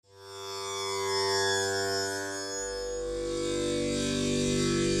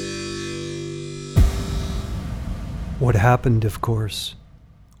What happened, of course,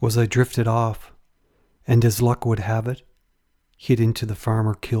 was I drifted off, and as luck would have it, hid into the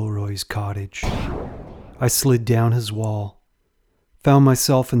farmer Kilroy's cottage. I slid down his wall, found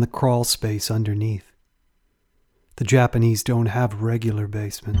myself in the crawl space underneath. The Japanese don't have regular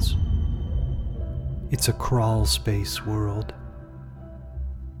basements. It's a crawl space world.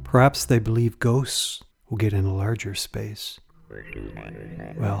 Perhaps they believe ghosts will get in a larger space.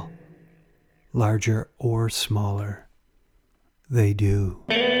 Well, larger or smaller, they do.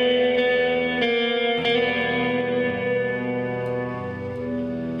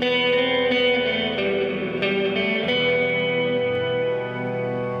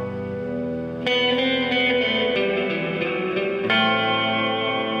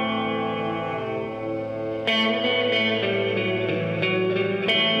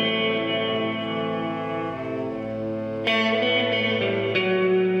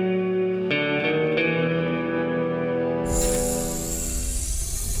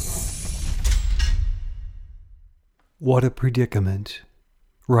 What a predicament.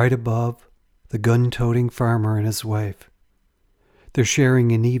 Right above, the gun-toting farmer and his wife. They're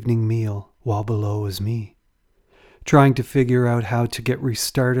sharing an evening meal, while below is me, trying to figure out how to get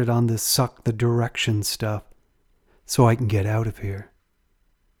restarted on this suck the direction stuff so I can get out of here.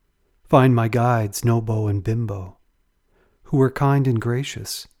 Find my guides, Nobo and Bimbo, who were kind and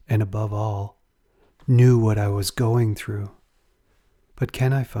gracious, and above all, knew what I was going through. But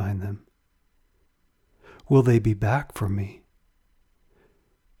can I find them? Will they be back for me?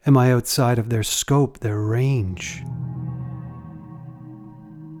 Am I outside of their scope, their range?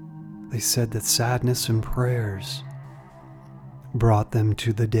 They said that sadness and prayers brought them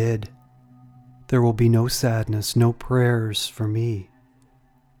to the dead. There will be no sadness, no prayers for me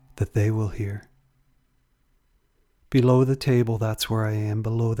that they will hear. Below the table, that's where I am,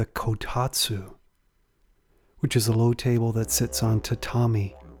 below the kotatsu, which is a low table that sits on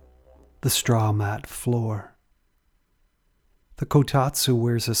tatami, the straw mat floor. The kotatsu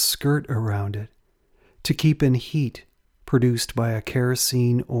wears a skirt around it to keep in heat produced by a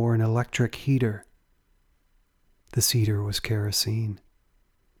kerosene or an electric heater. This heater was kerosene.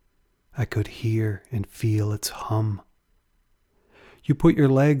 I could hear and feel its hum. You put your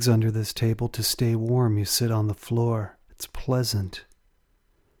legs under this table to stay warm. You sit on the floor. It's pleasant.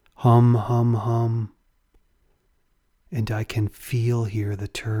 Hum, hum, hum. And I can hear the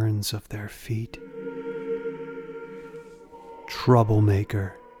turns of their feet.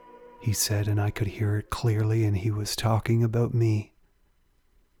 Troublemaker, he said, and I could hear it clearly, and he was talking about me.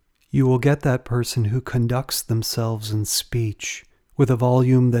 You will get that person who conducts themselves in speech with a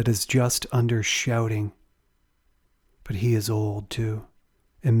volume that is just under shouting. But he is old too,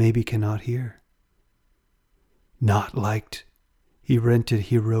 and maybe cannot hear. Not liked. He rented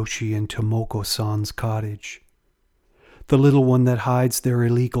Hiroshi and Tomoko-san's cottage, the little one that hides their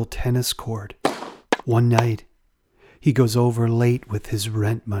illegal tennis court. One night, he goes over late with his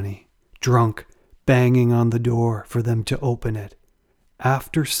rent money, drunk, banging on the door for them to open it.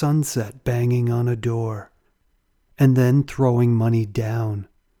 After sunset, banging on a door, and then throwing money down.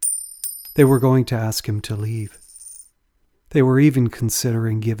 They were going to ask him to leave. They were even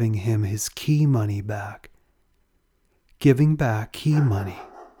considering giving him his key money back. Giving back key money.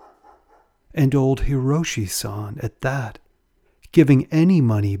 And old Hiroshi-san, at that, giving any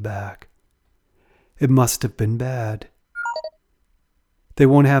money back. It must have been bad. They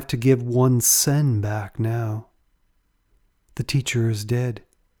won't have to give 1 sen back now. The teacher is dead.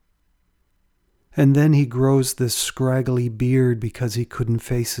 And then he grows this scraggly beard because he couldn't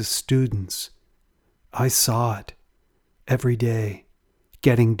face his students. I saw it every day,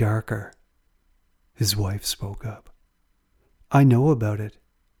 getting darker. His wife spoke up. I know about it.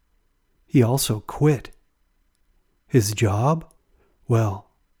 He also quit. His job?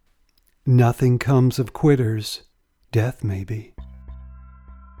 Well, nothing comes of quitters. Death, maybe.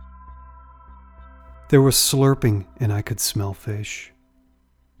 There was slurping, and I could smell fish.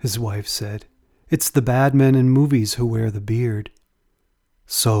 His wife said, "It's the bad men in movies who wear the beard."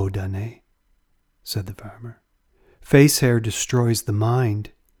 "So dane," said the farmer. "Face hair destroys the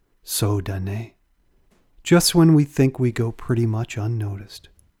mind. So dane. Just when we think we go pretty much unnoticed,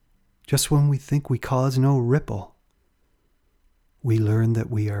 just when we think we cause no ripple, we learn that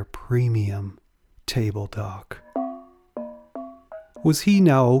we are premium table talk." "Was he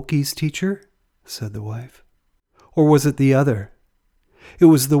Naoki's teacher?" said the wife. "Or was it the other? It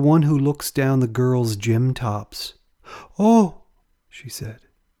was the one who looks down the girls' gym tops." "Oh," she said.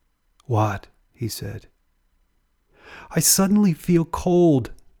 "What?" he said. "I suddenly feel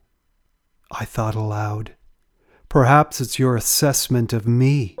cold." I thought aloud. Perhaps it's your assessment of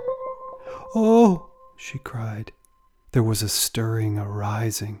me. "Oh," she cried. There was a stirring, a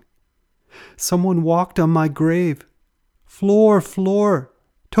rising. Someone walked on my grave. Floor, floor.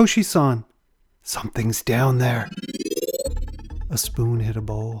 Toshi-san. Something's down there. A spoon hit a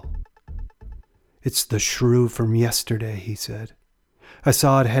bowl. It's the shrew from yesterday, he said. I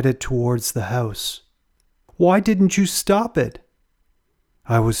saw it headed towards the house. Why didn't you stop it?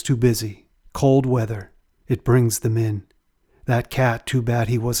 I was too busy. Cold weather. It brings them in. That cat, too bad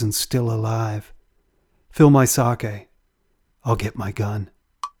he wasn't still alive. Fill my sake. I'll get my gun.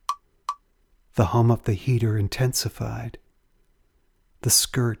 The hum of the heater intensified. The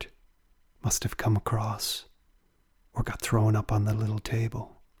skirt must have come across or got thrown up on the little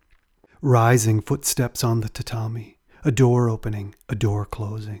table. Rising footsteps on the tatami, a door opening, a door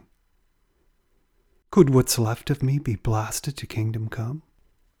closing. Could what's left of me be blasted to kingdom come?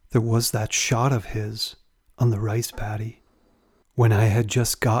 There was that shot of his on the rice paddy when I had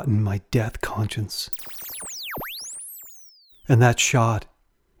just gotten my death conscience. And that shot,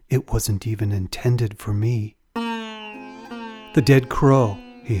 it wasn't even intended for me. The dead crow,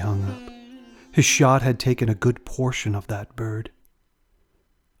 he hung up. His shot had taken a good portion of that bird.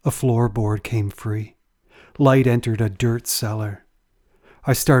 A floorboard came free. Light entered a dirt cellar.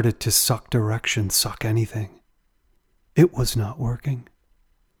 I started to suck direction, suck anything. It was not working.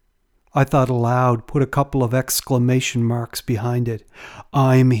 I thought aloud, put a couple of exclamation marks behind it.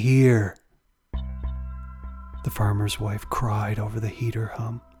 I'm here. The farmer's wife cried over the heater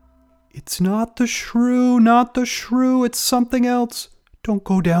hum. It's not the shrew, not the shrew, it's something else. Don't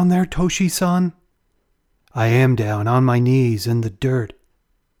go down there, Toshi-san. I am down on my knees in the dirt.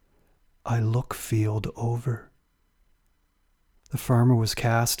 I look field over. The farmer was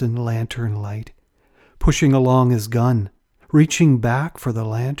cast in lantern light, pushing along his gun, reaching back for the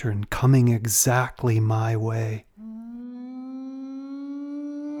lantern, coming exactly my way.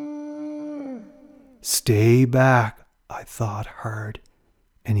 Stay back, I thought hard,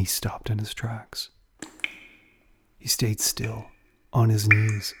 and he stopped in his tracks. He stayed still, on his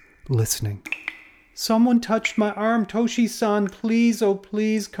knees, listening. Someone touched my arm. Toshi-san, please, oh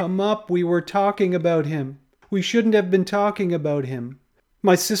please, come up. We were talking about him. We shouldn't have been talking about him.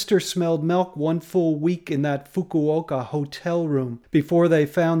 My sister smelled milk 1 full week in that Fukuoka hotel room before they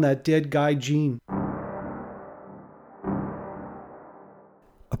found that dead gaijin.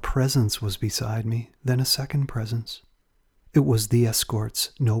 A presence was beside me, then a second presence. It was the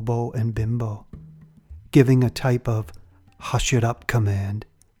escorts, Nobo and Bimbo, giving a type of hush it up command,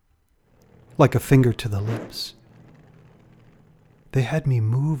 like a finger to the lips. They had me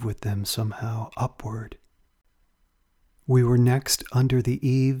move with them somehow upward. We were next under the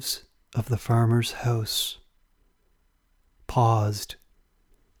eaves of the farmer's house, paused,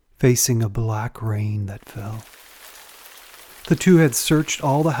 facing a black rain that fell. The two had searched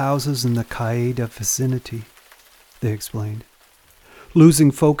all the houses in the Kaeda vicinity, they explained,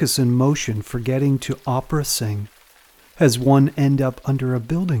 losing focus in motion, forgetting to opera sing, as one end up under a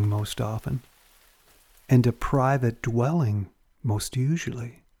building most often, and a private dwelling most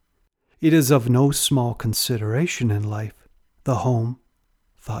usually. It is of no small consideration in life, the home,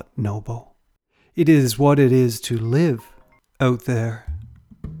 thought Nobo. It is what it is to live out there.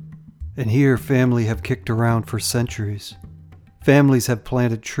 And here family have kicked around for centuries. Families have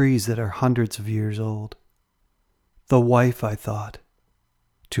planted trees that are hundreds of years old. The wife, I thought,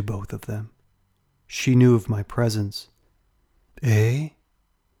 to both of them. She knew of my presence. Eh?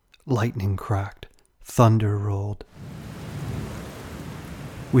 Lightning cracked. Thunder rolled.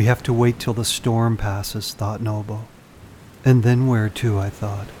 We have to wait till the storm passes, thought Nobo. And then where to, I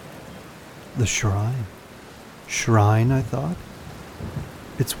thought. The shrine. Shrine, I thought.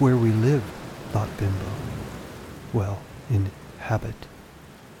 It's where we live, thought Bimbo. Well, inhabit.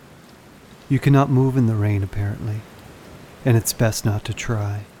 You cannot move in the rain, apparently, and it's best not to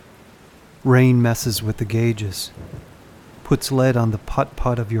try. Rain messes with the gauges, puts lead on the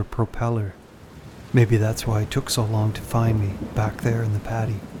putt-putt of your propeller. Maybe that's why it took so long to find me back there in the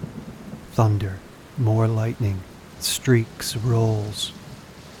paddy. Thunder, more lightning, streaks, rolls.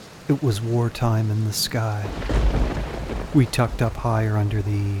 It was wartime in the sky. We tucked up higher under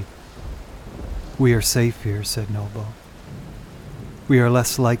the eave. We are safe here, said Nobo. We are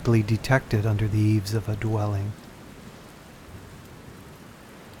less likely detected under the eaves of a dwelling.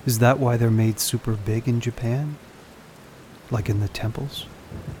 Is that why they're made super big in Japan? Like in the temples?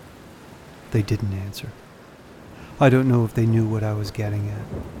 They didn't answer. I don't know if they knew what I was getting at.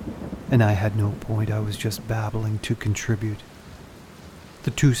 And I had no point, I was just babbling to contribute.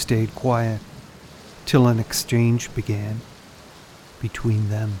 The two stayed quiet, till an exchange began. Between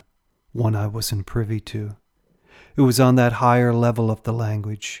them, one I wasn't privy to. It was on that higher level of the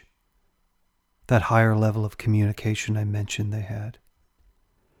language. that higher level of communication I mentioned they had.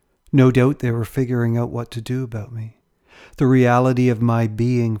 No doubt they were figuring out what to do about me. The reality of my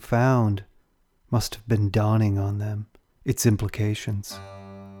being found must have been dawning on them, its implications.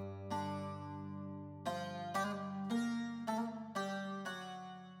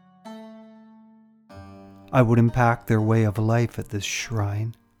 I would impact their way of life at this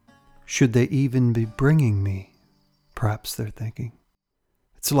shrine. Should they even be bringing me? Perhaps they're thinking.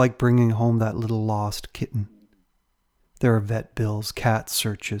 It's like bringing home that little lost kitten. There are vet bills, cat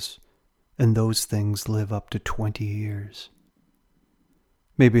searches, and those things live up to 20 years.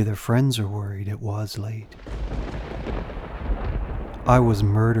 Maybe their friends are worried it was late. I was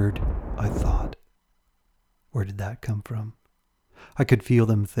murdered, I thought. Where did that come from? I could feel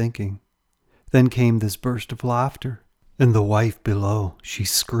them thinking. Then came this burst of laughter, and the wife below, she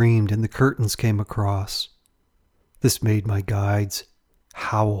screamed and the curtains came across. This made my guides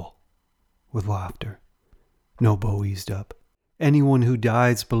howl with laughter. Nobo eased up. Anyone who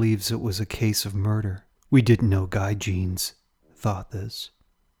dies believes it was a case of murder. We didn't know Gaijians thought this.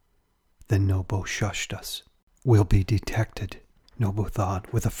 Then Nobo shushed us. We'll be detected, Nobo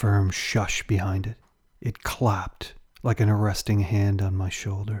thought, with a firm shush behind it. It clapped like an arresting hand on my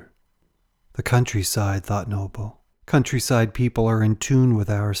shoulder. The countryside, thought Nobo. Countryside people are in tune with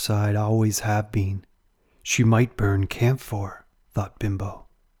our side, always have been. She might burn camphor, thought Bimbo.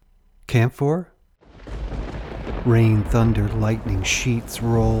 Camphor? Rain, thunder, lightning, sheets,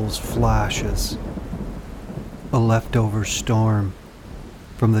 rolls, flashes. A leftover storm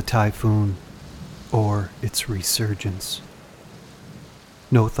from the typhoon or its resurgence.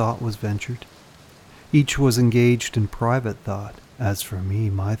 No thought was ventured. Each was engaged in private thought. As for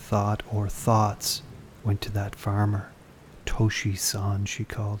me, my thought or thoughts went to that farmer, Toshi-san, she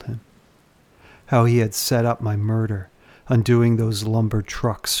called him. How he had set up my murder, undoing those lumber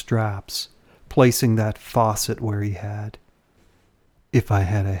truck straps, placing that faucet where he had. If I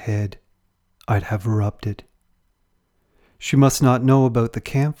had a head, I'd have rubbed it. She must not know about the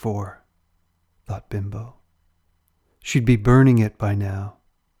camphor, thought Bimbo. She'd be burning it by now.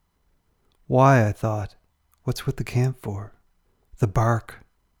 Why, I thought, what's with the camphor? The bark,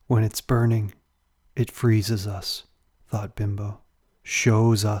 when it's burning, it freezes us, thought Bimbo.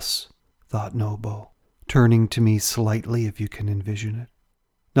 Shows us, thought Nobo, turning to me slightly if you can envision it.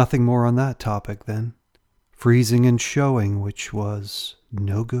 Nothing more on that topic then. Freezing and showing, which was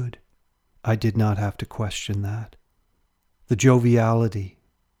no good. I did not have to question that. The joviality,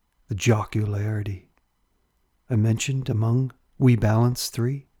 the jocularity I mentioned among We Balance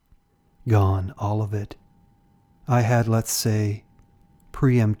 3, gone, all of it. I had, let's say,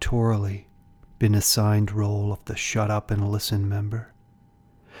 peremptorily been assigned role of the shut up and listen member.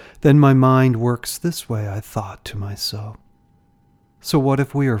 Then my mind works this way, I thought to myself. So what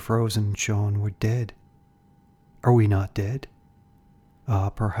if we are frozen and shown we're dead? Are we not dead?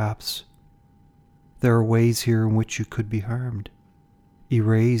 Perhaps. There are ways here in which you could be harmed,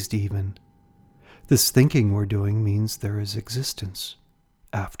 erased even. This thinking we're doing means there is existence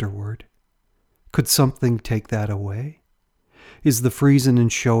afterward. Could something take that away? Is the freezing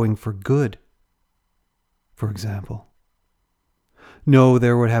and showing for good, for example? No,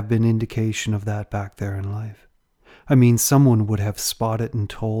 there would have been indication of that back there in life. I mean, someone would have spotted and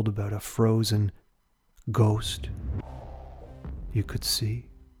told about a frozen ghost. You could see.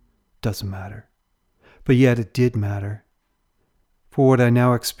 Doesn't matter. But yet it did matter. For what I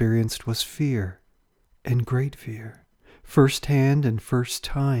now experienced was fear, and great fear, first hand and first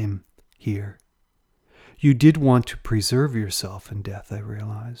time here. You did want to preserve yourself in death, I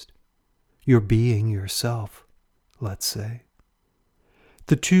realized. Your being yourself, let's say.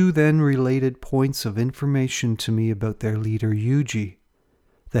 The two then related points of information to me about their leader Yuji,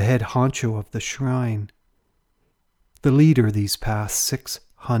 the head honcho of the shrine. The leader these past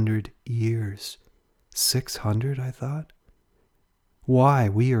 600 years. 600, I thought? Why,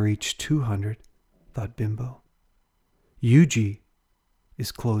 we are each 200, thought Bimbo. Yuji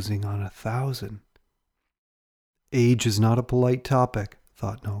is closing on 1,000. Age is not a polite topic,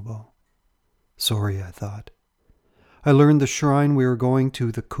 thought Nobo. Sorry, I thought. I learned the shrine we were going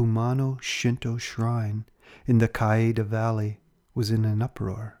to, the Kumano Shinto Shrine in the Kaida Valley, was in an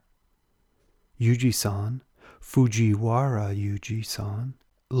uproar. Yuji-san, Fujiwara Yuji-san,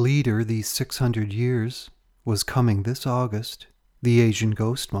 leader these 600 years, was coming this August, the Asian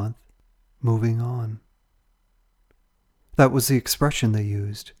Ghost Month, moving on. That was the expression they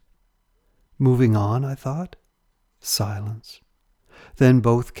used. Moving on, I thought. Silence. Then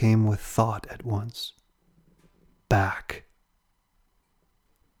both came with thought at once. Back.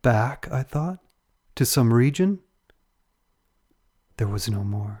 Back, I thought, to some region? There was no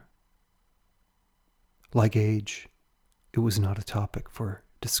more. Like age, it was not a topic for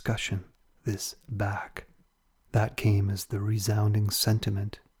discussion, this back. That came as the resounding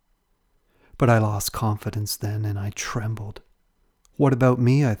sentiment. But I lost confidence then, and I trembled. What about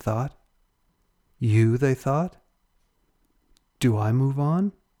me, I thought. You, they thought? Do I move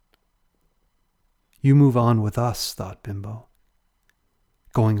on? You move on with us, thought Bimbo.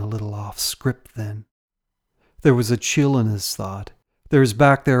 Going a little off script then. There was a chill in his thought. There's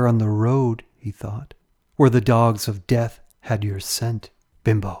back there on the road, he thought, where the dogs of death had your scent.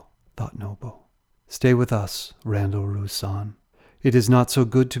 Bimbo, thought Nobo. Stay with us, Randall Roussan. It is not so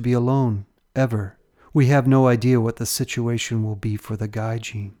good to be alone, ever. We have no idea what the situation will be for the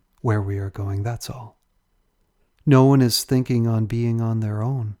Gaijin, where we are going, that's all. No one is thinking on being on their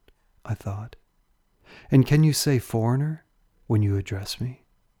own, I thought. And can you say foreigner when you address me?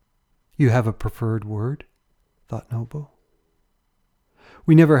 You have a preferred word? Thought Nobo.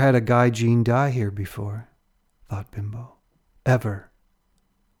 We never had a Gaijin die here before, thought Bimbo. Ever.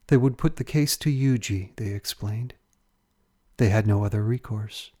 They would put the case to Yuji, they explained. They had no other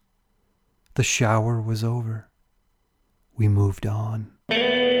recourse. The shower was over. We moved on.